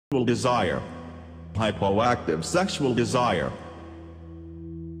desire. Hypoactive sexual desire.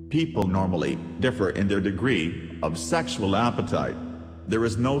 People normally differ in their degree of sexual appetite. There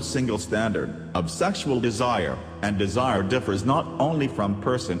is no single standard of sexual desire, and desire differs not only from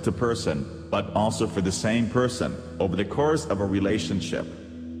person to person, but also for the same person over the course of a relationship.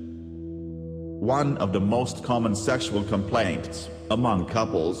 One of the most common sexual complaints among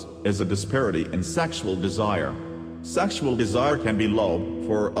couples is a disparity in sexual desire. Sexual desire can be low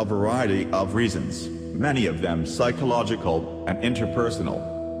for a variety of reasons, many of them psychological and interpersonal.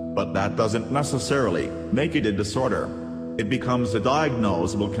 But that doesn't necessarily make it a disorder. It becomes a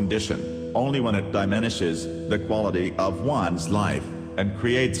diagnosable condition only when it diminishes the quality of one's life and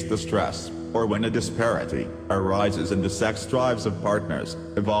creates distress, or when a disparity arises in the sex drives of partners,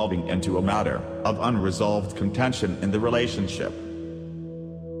 evolving into a matter of unresolved contention in the relationship.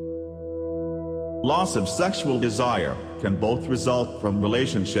 Loss of sexual desire can both result from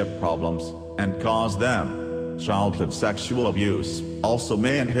relationship problems and cause them. Childhood sexual abuse also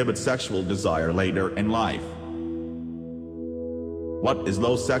may inhibit sexual desire later in life. What is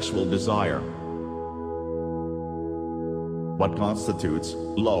low sexual desire? What constitutes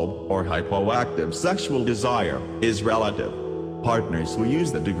low or hypoactive sexual desire is relative. Partners who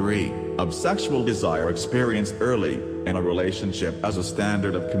use the degree of sexual desire experienced early in a relationship as a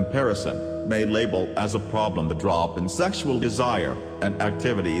standard of comparison may label as a problem the drop in sexual desire, an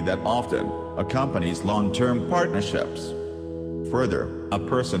activity that often accompanies long-term partnerships. Further, a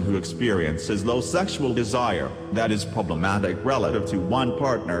person who experiences low sexual desire that is problematic relative to one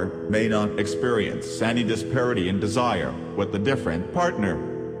partner may not experience any disparity in desire with a different partner.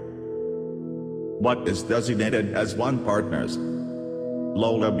 What is designated as one partner's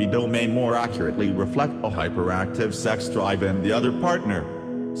low libido may more accurately reflect a hyperactive sex drive in the other partner.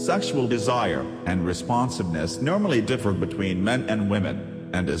 Sexual desire and responsiveness normally differ between men and women,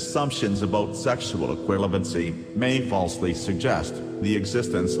 and assumptions about sexual equivalency may falsely suggest the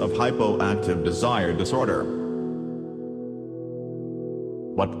existence of hypoactive desire disorder.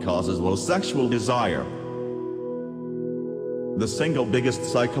 What causes low sexual desire? The single biggest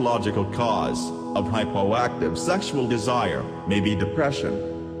psychological cause of hypoactive sexual desire may be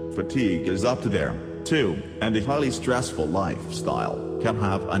depression. Fatigue is up there, too, and a highly stressful lifestyle can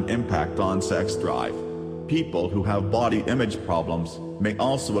have an impact on sex drive. People who have body image problems may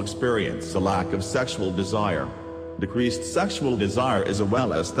also experience a lack of sexual desire. Decreased sexual desire is a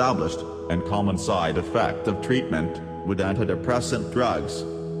well-established and common side effect of treatment with antidepressant drugs.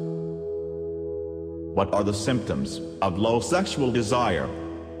 What are the symptoms of low sexual desire?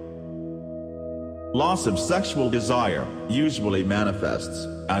 Loss of sexual desire usually manifests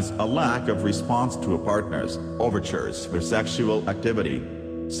as a lack of response to a partner's overtures for sexual activity.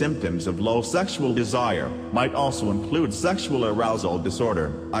 Symptoms of low sexual desire might also include sexual arousal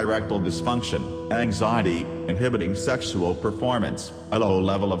disorder, erectile dysfunction, anxiety, inhibiting sexual performance, a low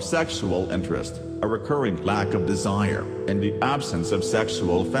level of sexual interest, a recurring lack of desire, and the absence of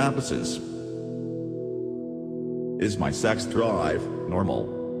sexual fantasies. Is my sex drive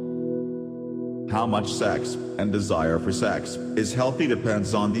normal? How much sex and desire for sex is healthy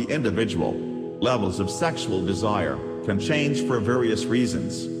depends on the individual. Levels of sexual desire can change for various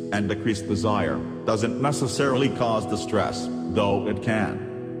reasons, and decreased desire doesn't necessarily cause distress, though it can.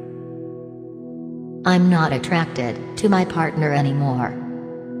 I'm not attracted to my partner anymore.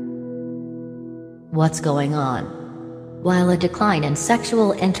 What's going on? While a decline in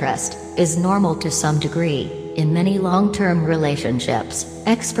sexual interest is normal to some degree, in many long-term relationships,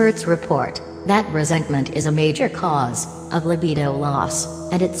 experts report that resentment is a major cause of libido loss,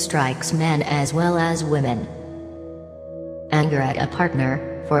 and it strikes men as well as women. Anger at a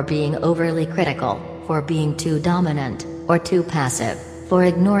partner for being overly critical, for being too dominant, or too passive, for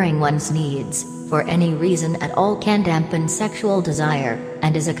ignoring one's needs, for any reason at all can dampen sexual desire,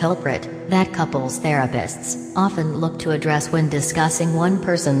 and is a culprit that couples therapists often look to address when discussing one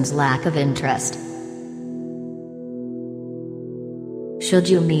person's lack of interest. Should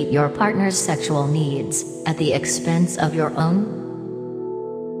you meet your partner's sexual needs at the expense of your own?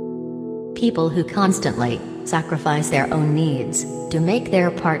 People who constantly sacrifice their own needs to make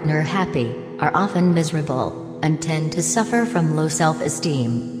their partner happy are often miserable and tend to suffer from low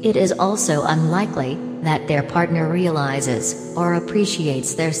self-esteem. It is also unlikely that their partner realizes or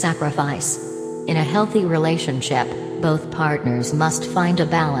appreciates their sacrifice. In a healthy relationship, both partners must find a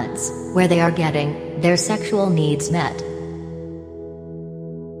balance where they are getting their sexual needs met.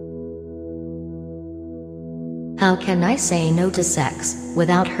 How can I say no to sex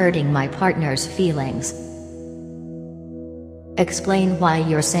without hurting my partner's feelings? Explain why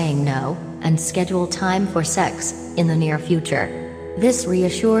you're saying no, and schedule time for sex in the near future. This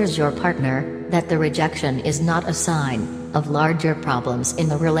reassures your partner that the rejection is not a sign of larger problems in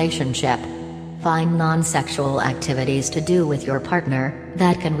the relationship. Find non-sexual activities to do with your partner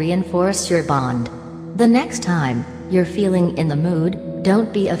that can reinforce your bond. The next time you're feeling in the mood,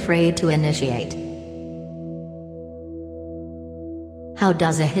 don't be afraid to initiate. How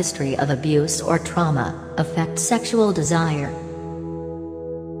does a history of abuse or trauma affect sexual desire?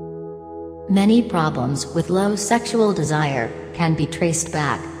 Many problems with low sexual desire can be traced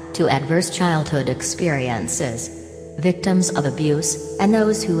back to adverse childhood experiences. Victims of abuse and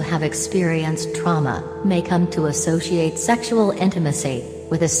those who have experienced trauma may come to associate sexual intimacy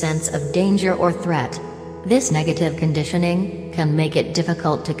with a sense of danger or threat. This negative conditioning can make it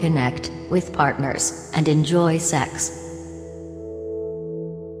difficult to connect with partners and enjoy sex.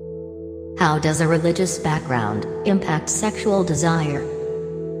 How does a religious background impact sexual desire?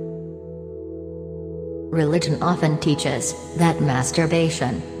 Religion often teaches that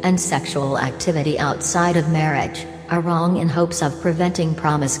masturbation and sexual activity outside of marriage are wrong in hopes of preventing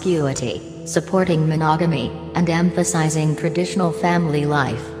promiscuity, supporting monogamy, and emphasizing traditional family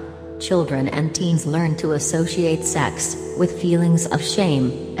life. Children and teens learn to associate sex with feelings of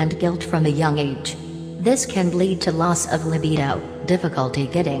shame and guilt from a young age. This can lead to loss of libido, difficulty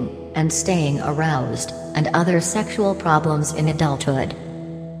getting and staying aroused, and other sexual problems in adulthood.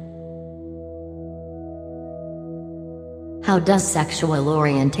 How does sexual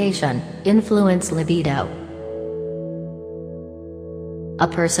orientation influence libido? A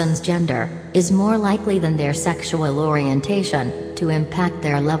person's gender is more likely than their sexual orientation to impact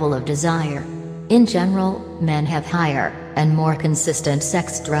their level of desire. In general, men have higher and more consistent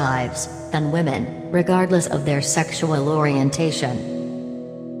sex drives than women, regardless of their sexual orientation.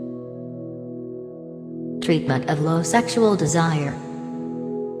 Treatment of low sexual desire.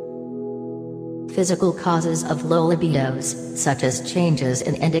 Physical causes of low libidos, such as changes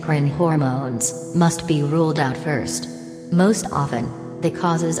in endocrine hormones, must be ruled out first. Most often, the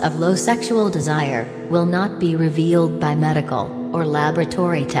causes of low sexual desire will not be revealed by medical or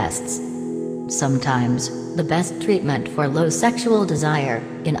laboratory tests. Sometimes, the best treatment for low sexual desire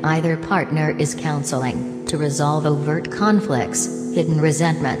in either partner is counseling to resolve overt conflicts, hidden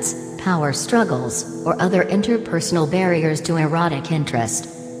resentments, power struggles, or other interpersonal barriers to erotic interest.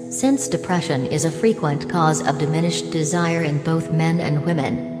 Since depression is a frequent cause of diminished desire in both men and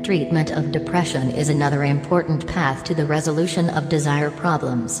women, treatment of depression is another important path to the resolution of desire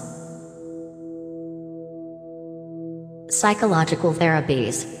problems. Psychological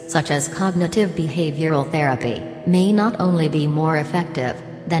therapies, such as cognitive behavioral therapy, may not only be more effective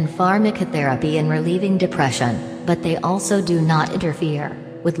than pharmacotherapy in relieving depression, but they also do not interfere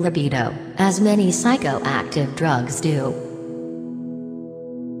with libido, as many psychoactive drugs do.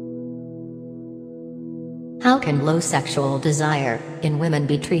 How can low sexual desire in women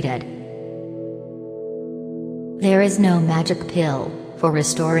be treated? There is no magic pill for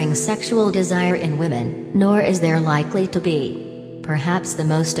restoring sexual desire in women, nor is there likely to be. Perhaps the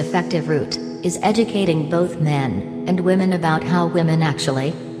most effective route is educating both men and women about how women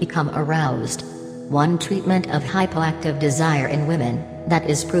actually become aroused. One treatment of hypoactive desire in women that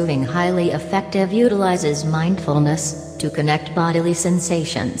is proving highly effective utilizes mindfulness to connect bodily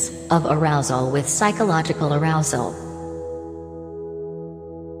sensations of arousal with psychological arousal.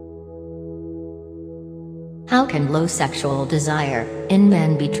 How can low sexual desire in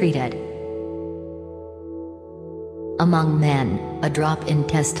men be treated? Among men, a drop in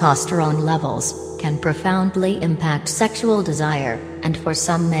testosterone levels can profoundly impact sexual desire, and for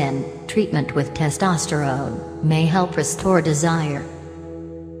some men, treatment with testosterone may help restore desire.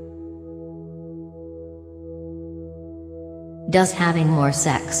 Does having more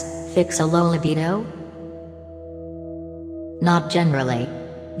sex fix a low libido? Not generally.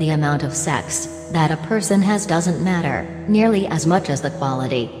 The amount of sex that a person has doesn't matter nearly as much as the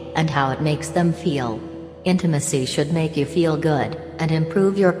quality and how it makes them feel. Intimacy should make you feel good and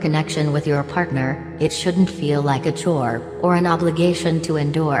improve your connection with your partner. It shouldn't feel like a chore or an obligation to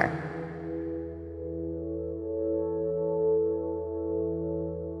endure.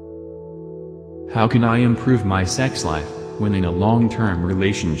 How can I improve my sex life when in a long-term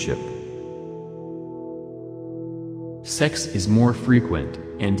relationship? Sex is more frequent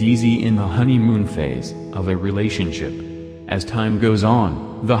and easy in the honeymoon phase of a relationship. As time goes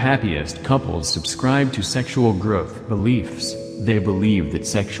on, the happiest couples subscribe to sexual growth beliefs. They believe that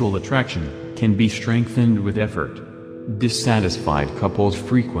sexual attraction can be strengthened with effort. Dissatisfied couples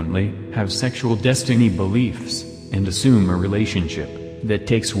frequently have sexual destiny beliefs and assume a relationship that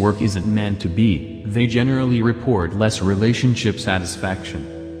takes work isn't meant to be. They generally report less relationship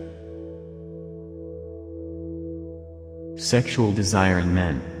satisfaction. Sexual desire in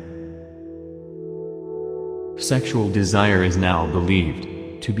men. Sexual desire is now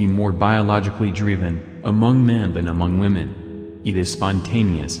believed to be more biologically driven among men than among women. It is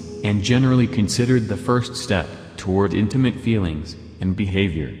spontaneous and generally considered the first step toward intimate feelings and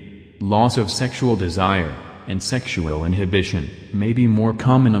behavior. Loss of sexual desire and sexual inhibition may be more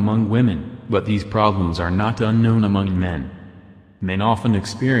common among women, but these problems are not unknown among men. Men often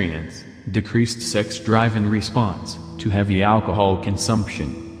experience decreased sex drive in response to heavy alcohol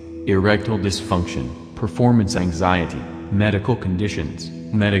consumption, erectile dysfunction, performance anxiety, medical conditions,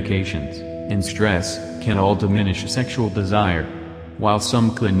 medications, and stress can all diminish sexual desire. While some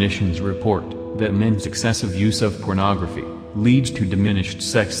clinicians report that men's excessive use of pornography leads to diminished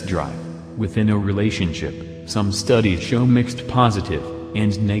sex drive within a relationship, some studies show mixed positive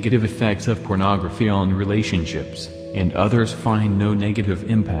and negative effects of pornography on relationships, and others find no negative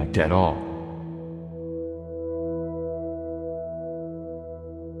impact at all.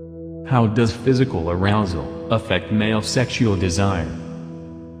 How does physical arousal affect male sexual desire?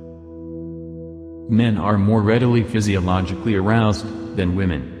 Men are more readily physiologically aroused than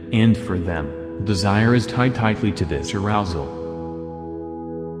women, and for them, desire is tied tightly to this arousal.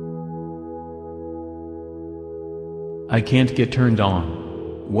 I can't get turned on.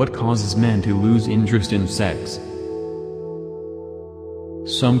 What causes men to lose interest in sex?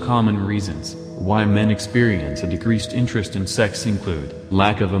 Some common reasons why men experience a decreased interest in sex include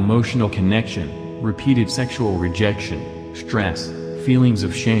lack of emotional connection, repeated sexual rejection, stress, feelings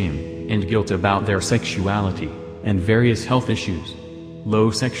of shame and guilt about their sexuality, and various health issues.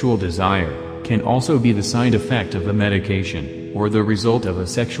 Low sexual desire can also be the side effect of a medication or the result of a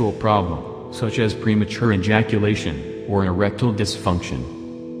sexual problem, such as premature ejaculation or erectile dysfunction.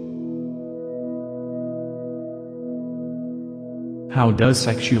 How does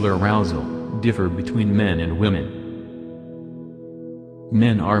sexual arousal differ between men and women?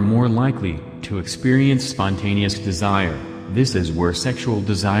 Men are more likely to experience spontaneous desire. This is where sexual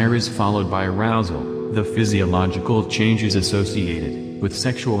desire is followed by arousal, the physiological changes associated with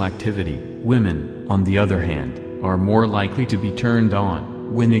sexual activity. Women, on the other hand, are more likely to be turned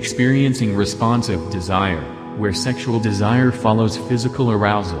on when experiencing responsive desire, where sexual desire follows physical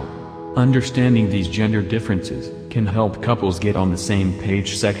arousal. Understanding these gender differences can help couples get on the same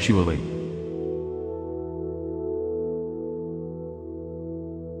page sexually.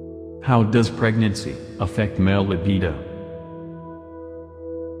 How does pregnancy affect male libido?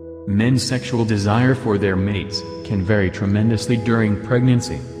 Men's sexual desire for their mates can vary tremendously during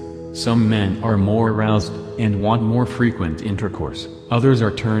pregnancy. Some men are more aroused and want more frequent intercourse. Others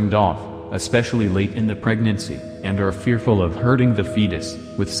are turned off, especially late in the pregnancy, and are fearful of hurting the fetus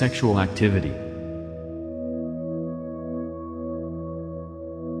with sexual activity.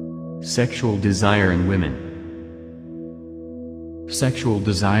 Sexual desire in women. Sexual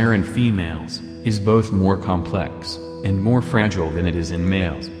desire in females is both more complex and more fragile than it is in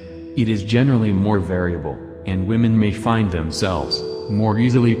males. It is generally more variable, and women may find themselves more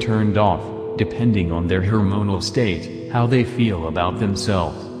easily turned off, depending on their hormonal state, how they feel about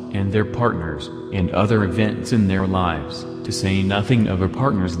themselves and their partners, and other events in their lives, to say nothing of a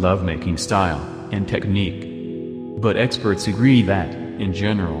partner's lovemaking style and technique. But experts agree that, in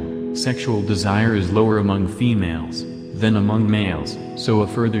general, sexual desire is lower among females than among males, so a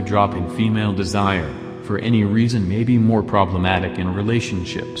further drop in female desire, for any reason, may be more problematic in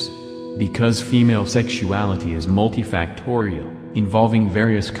relationships. Because female sexuality is multifactorial, involving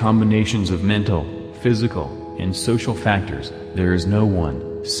various combinations of mental, physical, and social factors, there is no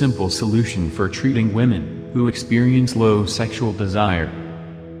one simple solution for treating women who experience low sexual desire.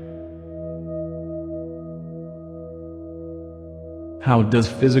 How does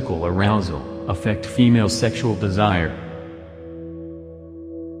physical arousal affect female sexual desire?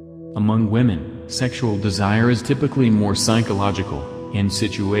 Among women, sexual desire is typically more psychological and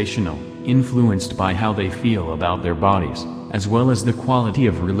situational, influenced by how they feel about their bodies, as well as the quality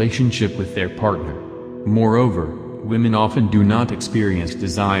of relationship with their partner. Moreover, women often do not experience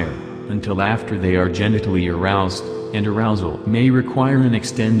desire until after they are genitally aroused, and arousal may require an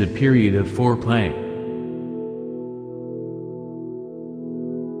extended period of foreplay.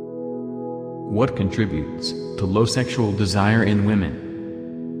 What contributes to low sexual desire in women?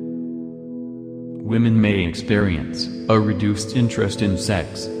 Women may experience a reduced interest in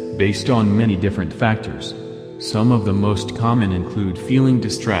sex, based on many different factors. Some of the most common include feeling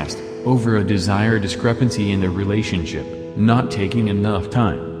distressed over a desire discrepancy in the relationship, not taking enough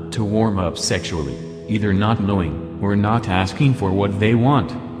time to warm up sexually, either not knowing or not asking for what they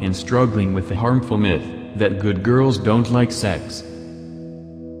want, and struggling with the harmful myth that good girls don't like sex.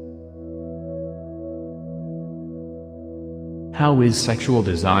 How is sexual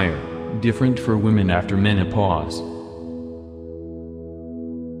desire different for women after menopause?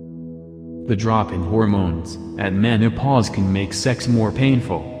 The drop in hormones at menopause can make sex more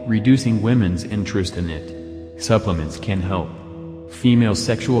painful, reducing women's interest in it. Supplements can help. Female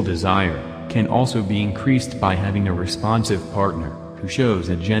sexual desire can also be increased by having a responsive partner who shows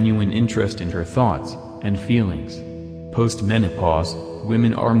a genuine interest in her thoughts and feelings. Post-menopause,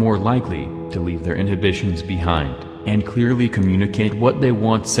 women are more likely to leave their inhibitions behind and clearly communicate what they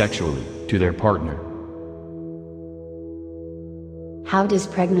want sexually to their partner. How does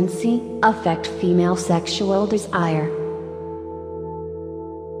pregnancy affect female sexual desire?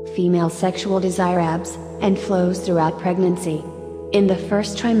 Female sexual desire ebbs and flows throughout pregnancy. In the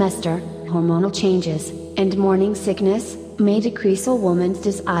first trimester, hormonal changes and morning sickness may decrease a woman's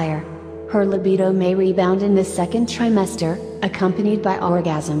desire. Her libido may rebound in the second trimester, accompanied by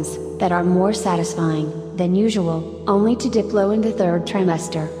orgasms that are more satisfying than usual, only to dip low in the third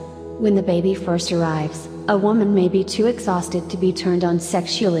trimester. When the baby first arrives, a woman may be too exhausted to be turned on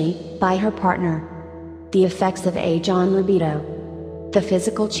sexually by her partner. The effects of age on libido. The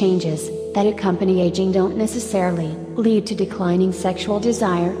physical changes that accompany aging don't necessarily lead to declining sexual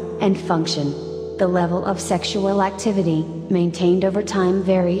desire and function. The level of sexual activity maintained over time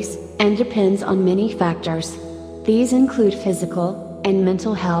varies and depends on many factors. These include physical and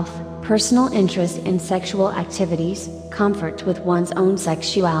mental health, personal interest in sexual activities, comfort with one's own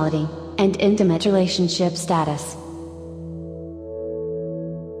sexuality, and intimate relationship status.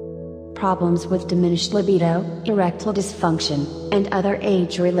 Problems with diminished libido, erectile dysfunction, and other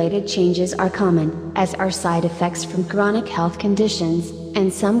age-related changes are common, as are side effects from chronic health conditions,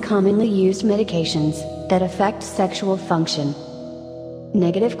 and some commonly used medications that affect sexual function.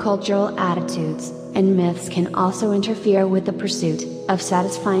 Negative cultural attitudes and myths can also interfere with the pursuit of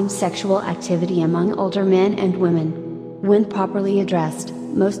satisfying sexual activity among older men and women. When properly addressed,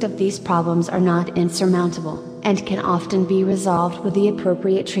 most of these problems are not insurmountable, and can often be resolved with the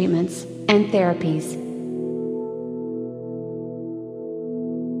appropriate treatments and therapies.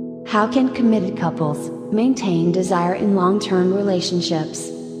 How can committed couples maintain desire in long-term relationships?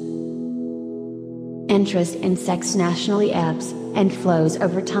 Interest in sex naturally ebbs and flows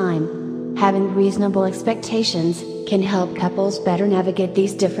over time. Having reasonable expectations can help couples better navigate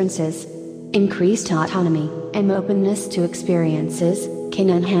these differences. Increased autonomy and openness to experiences can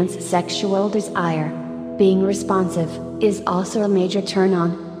enhance sexual desire. Being responsive is also a major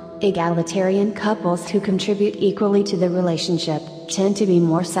turn-on. Egalitarian couples who contribute equally to the relationship tend to be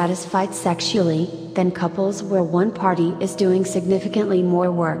more satisfied sexually than couples where one party is doing significantly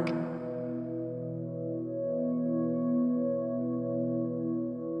more work.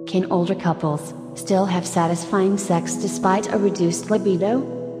 Can older couples still have satisfying sex despite a reduced libido?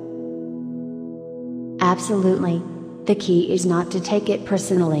 Absolutely. The key is not to take it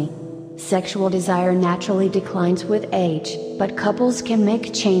personally. Sexual desire naturally declines with age, but couples can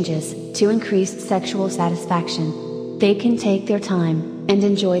make changes to increase sexual satisfaction. They can take their time and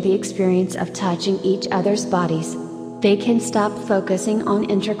enjoy the experience of touching each other's bodies. They can stop focusing on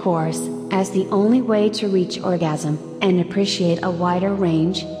intercourse as the only way to reach orgasm, and appreciate a wider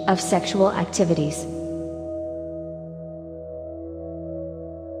range of sexual activities.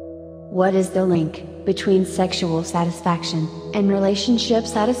 What is the link between sexual satisfaction and relationship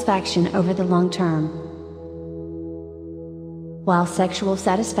satisfaction over the long term? While sexual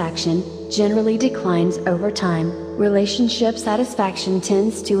satisfaction generally declines over time, relationship satisfaction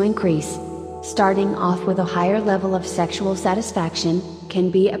tends to increase. Starting off with a higher level of sexual satisfaction can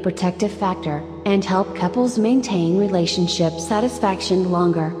be a protective factor and help couples maintain relationship satisfaction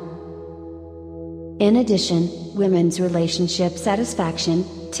longer. In addition, women's relationship satisfaction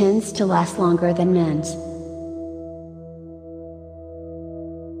tends to last longer than men's.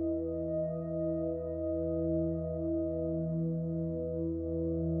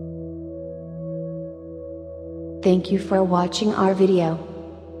 Thank you for watching our video.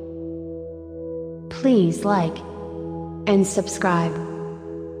 Please like and subscribe.